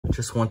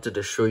just wanted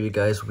to show you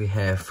guys we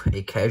have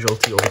a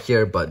casualty over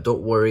here, but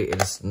don't worry,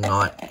 it's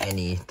not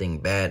anything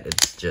bad.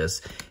 It's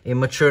just a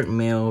matured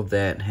male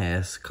that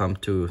has come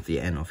to the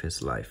end of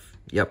his life.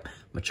 Yep,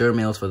 mature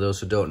males, for those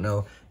who don't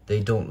know,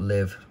 they don't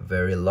live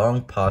very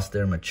long past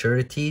their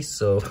maturity.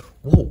 So,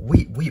 whoa,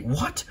 wait,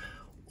 what?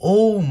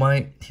 Oh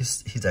my,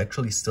 he's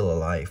actually still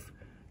alive.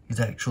 He's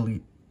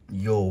actually,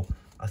 yo,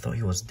 I thought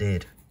he was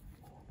dead.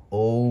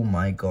 Oh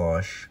my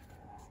gosh.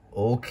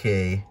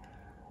 Okay.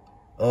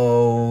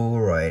 All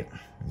right.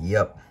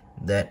 Yep.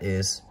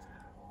 That's,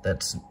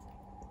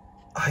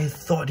 I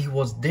thought he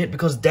was dead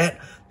because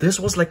this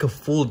was like a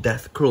full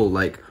death crow.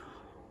 Like,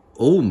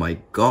 oh my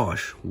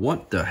gosh,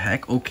 what the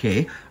heck?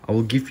 Okay, I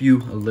will give you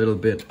a little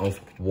bit of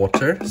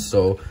water.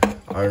 So,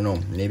 I don't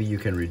know, maybe you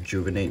can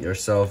rejuvenate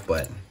yourself.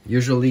 But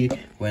usually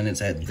when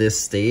it's at this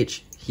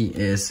stage, he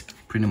is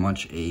pretty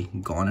much a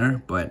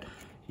goner. But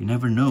you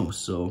never know.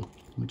 So,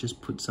 let me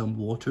just put some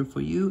water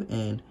for you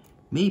and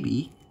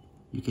maybe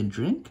you can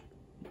drink.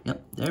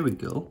 Yep, there we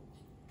go.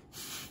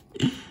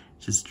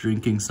 Just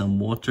drinking some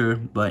water.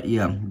 But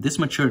yeah, this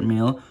matured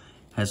male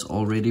has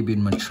already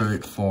been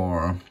matured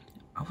for,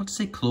 I would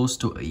say, close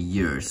to a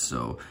year.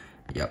 So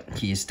yeah,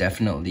 he's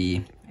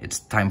definitely, it's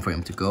time for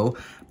him to go.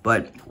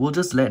 But we'll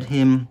just let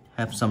him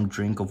have some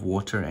drink of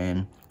water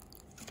and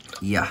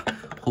yeah,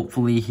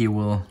 hopefully he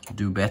will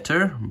do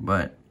better.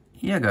 But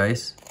yeah,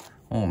 guys,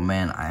 oh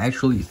man, I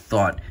actually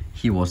thought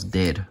he was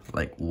dead.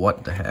 Like,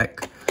 what the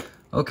heck?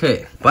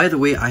 Okay, by the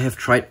way, I have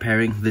tried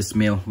pairing this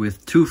male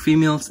with 2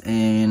 females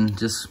and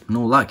just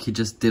no luck. He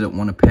just didn't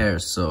want to pair.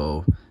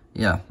 So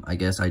yeah, I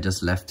guess I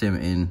just left him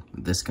in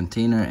this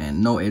container.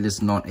 And no, it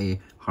is not a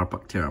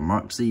Harpactira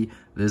marxi.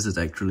 This is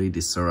actually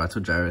the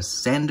Ceratogyrus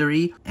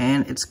sanderi.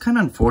 And it's kind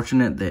of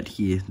unfortunate that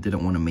he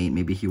didn't want to mate.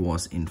 Maybe he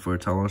was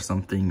infertile or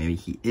something. Maybe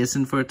he is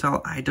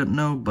infertile. I don't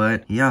know.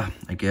 But yeah,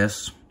 I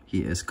guess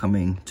he is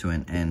coming to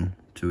an end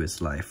to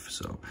his life.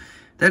 So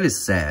that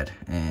is sad.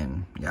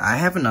 And yeah, I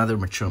have another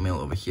mature male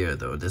over here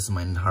though. This is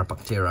my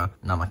Harpactira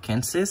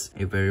namakensis,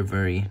 a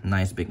very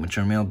nice big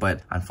mature male.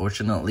 But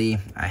unfortunately,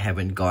 I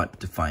haven't got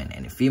to find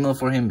any female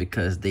for him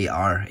because they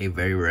are a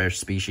very rare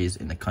species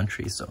in the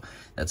country. So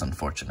that's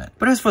unfortunate.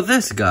 But as for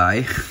this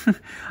guy,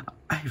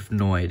 I have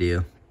no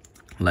idea.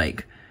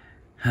 Like,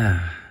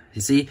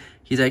 you see,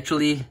 he's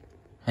actually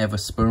have a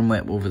sperm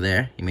web over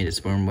there. He made a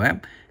sperm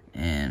web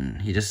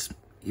and he just,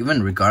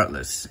 even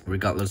regardless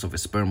of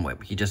his sperm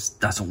web, he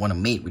just doesn't want to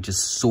mate, which is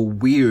so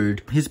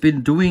weird. He's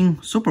been doing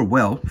super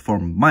well for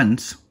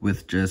months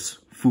with just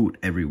food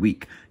every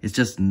week. It's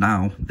just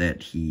now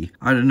that he,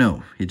 I don't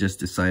know, he just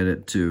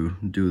decided to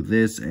do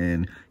this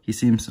and he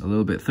seems a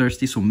little bit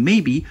thirsty. So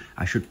maybe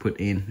I should put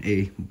in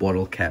a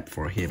bottle cap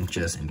for him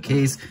just in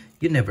case.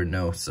 You never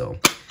know. So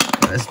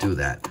let's do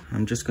that.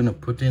 I'm just gonna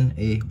put in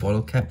a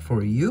bottle cap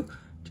for you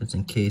just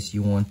in case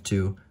you want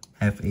to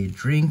have a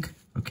drink,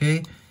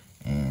 okay?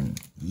 And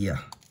yeah,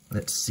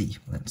 let's see.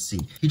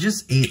 He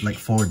just ate like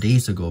 4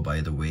 days ago, by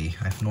the way.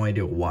 I have no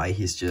idea why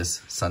he's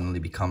just suddenly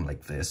become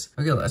like this.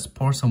 Okay, let's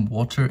pour some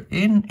water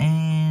in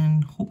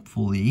and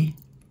hopefully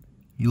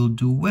you'll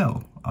do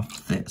well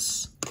after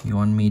this. You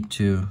want me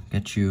to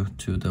get you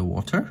to the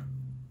water?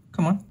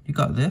 Come on, you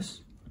got this.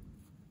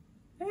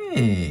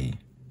 Hey,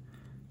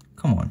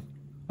 come on.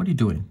 What are you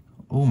doing?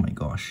 Oh my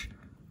gosh.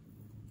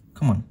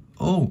 Come on.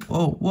 Oh,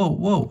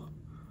 whoa.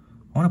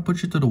 I want to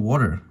put you to the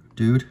water,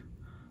 dude.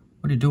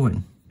 What are you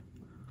doing?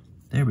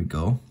 There we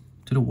go.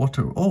 To the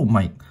water. Oh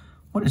my.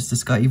 What is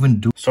this guy even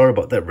doing? Sorry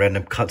about that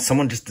random cut.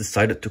 Someone just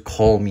decided to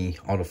call me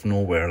out of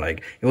nowhere.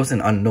 Like, it was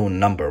an unknown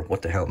number.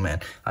 What the hell,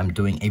 man? I'm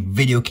doing a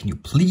video. Can you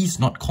please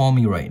not call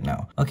me right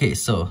now? Okay,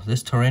 so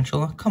this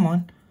tarantula. Come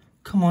on.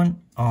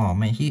 Oh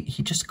man, he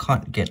just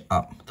can't get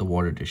up the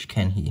water dish,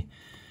 can he?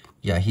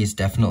 Yeah, he's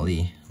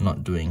definitely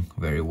not doing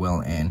very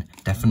well and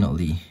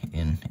definitely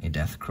in a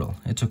death krill.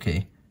 It's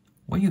okay.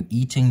 Why are you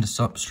eating the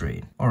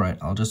substrate? Alright,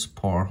 I'll just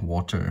pour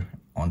water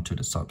onto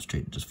the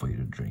substrate just for you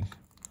to drink.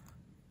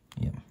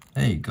 Yeah,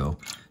 there you go.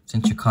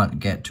 Since you can't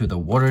get to the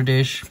water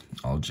dish,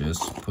 I'll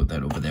just put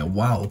that over there.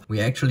 Wow,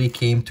 we actually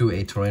came to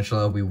a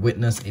tarantula. We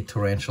witnessed a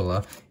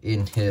tarantula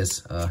in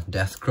his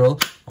death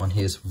krill, on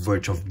his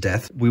verge of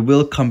death. We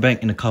will come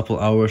back in a couple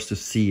hours to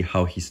see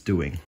how he's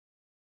doing.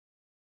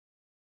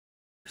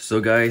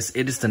 So guys,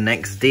 it is the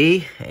next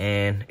day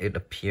and it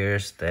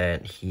appears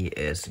that he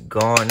is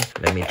gone.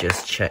 Let me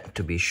just check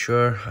to be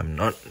sure. I'm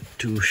not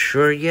too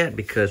sure yet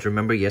because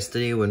remember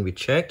yesterday when we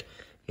checked,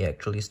 he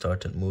actually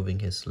started moving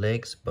his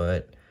legs.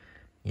 But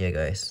yeah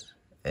guys,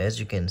 as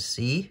you can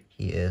see,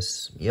 he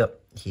is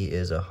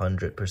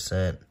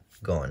 100%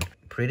 gone.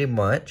 Pretty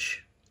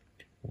much,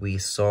 we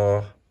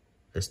saw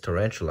this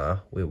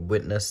tarantula, we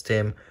witnessed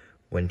him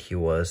when he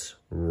was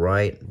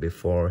right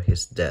before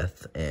his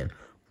death. And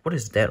what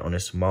is that on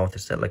his mouth?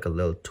 Is that like a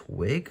little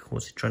twig?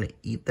 Was he trying to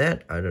eat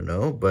that? I don't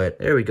know. But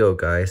there we go,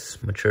 guys.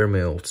 Mature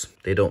males,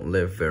 they don't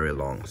live very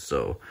long.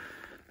 So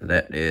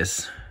that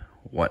is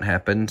what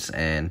happens,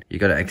 and you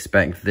gotta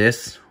expect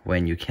this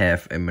when you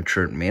have a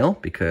matured male,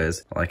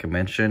 because like I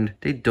mentioned,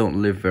 they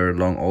don't live very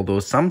long. Although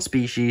some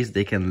species,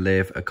 they can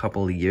live a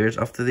couple of years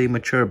after they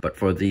mature, but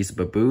for these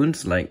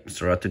baboons, like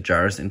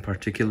Ceratogyrus in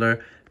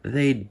particular,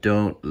 they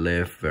don't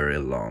live very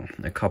long.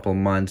 A couple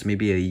months,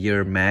 maybe a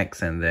year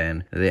max, and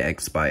then they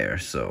expire.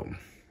 So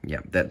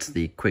yeah, that's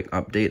the quick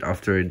update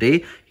after a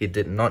day. He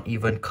did not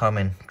even come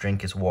and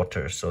drink his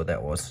water, so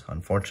that was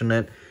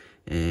unfortunate.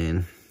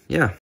 And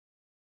yeah,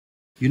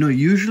 you know,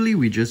 usually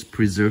we just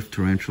preserve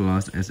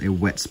tarantulas as a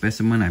wet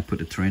specimen. I put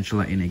the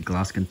tarantula in a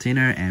glass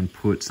container and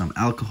put some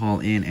alcohol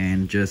in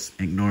and just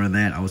ignore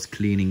that. I was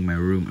cleaning my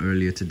room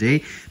earlier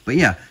today. But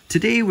yeah,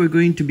 today we're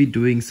going to be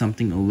doing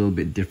something a little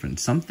bit different.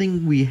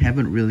 Something we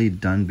haven't really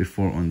done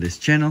before on this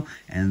channel.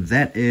 And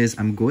that is,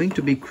 I'm going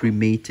to be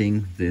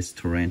cremating this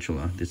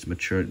tarantula, this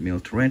matured male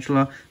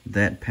tarantula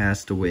that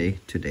passed away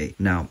today.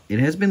 Now, it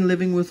has been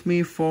living with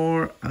me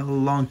for a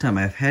long time.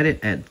 I've had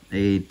it at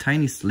a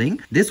tiny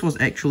sling. This was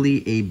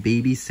actually a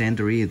baby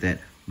sandary that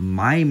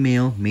my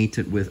male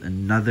mated with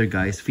another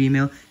guy's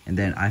female, and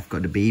then I've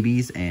got the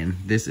babies, and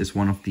this is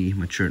one of the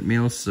matured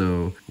males.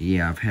 So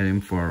yeah, I've had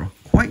him for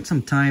quite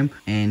some time,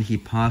 and he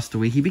passed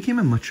away. He became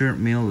a matured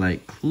male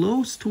like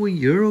close to a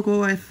year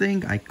ago, I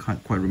think. I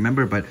can't quite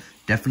remember, but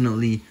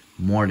definitely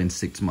more than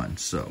 6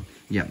 months. So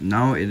yeah,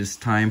 now it is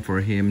time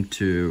for him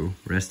to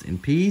rest in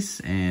peace,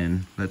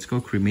 and let's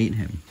go cremate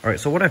him. All right,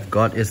 so what I've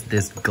got is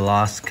this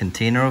glass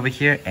container over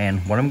here, and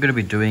what I'm gonna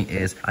be doing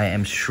is I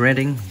am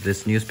shredding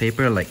this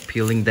newspaper, like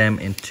peeling them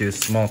into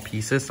small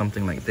pieces,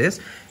 something like this,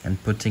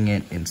 and putting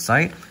it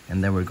inside.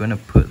 And then we're gonna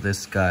put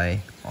this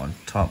guy on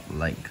top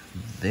like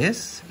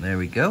this. There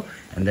we go.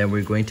 And then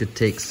we're going to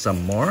take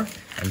some more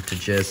and to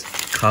just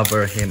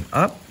cover him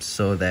up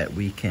so that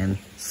we can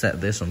set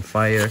this on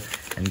fire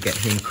and get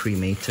him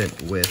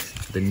cremated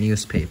with the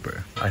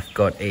newspaper. I've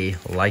got a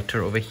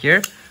lighter over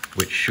here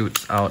which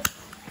shoots out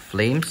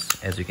flames,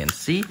 as you can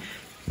see.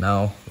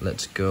 Now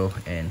let's go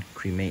and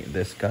cremate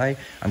this guy.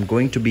 I'm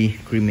going to be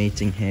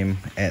cremating him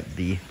at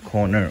the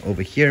corner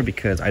over here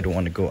because I don't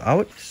want to go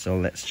out. So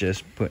let's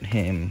just put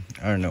him,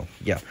 I don't know,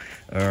 yeah,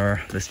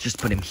 let's just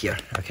put him here,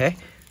 okay?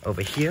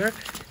 Over here,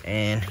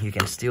 and you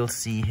can still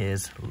see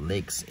his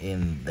legs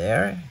in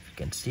there. You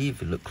can see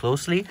if you look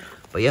closely.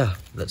 But yeah,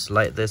 let's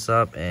light this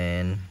up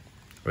and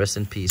rest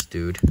in peace,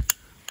 dude.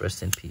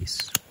 Rest in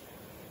peace.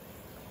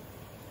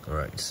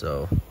 Alright,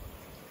 so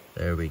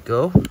there we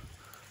go.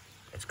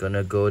 It's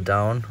gonna go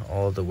down,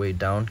 all the way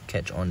down,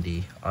 catch on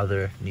the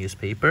other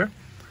newspaper,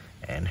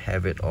 and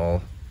have it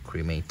all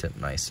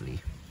cremated nicely.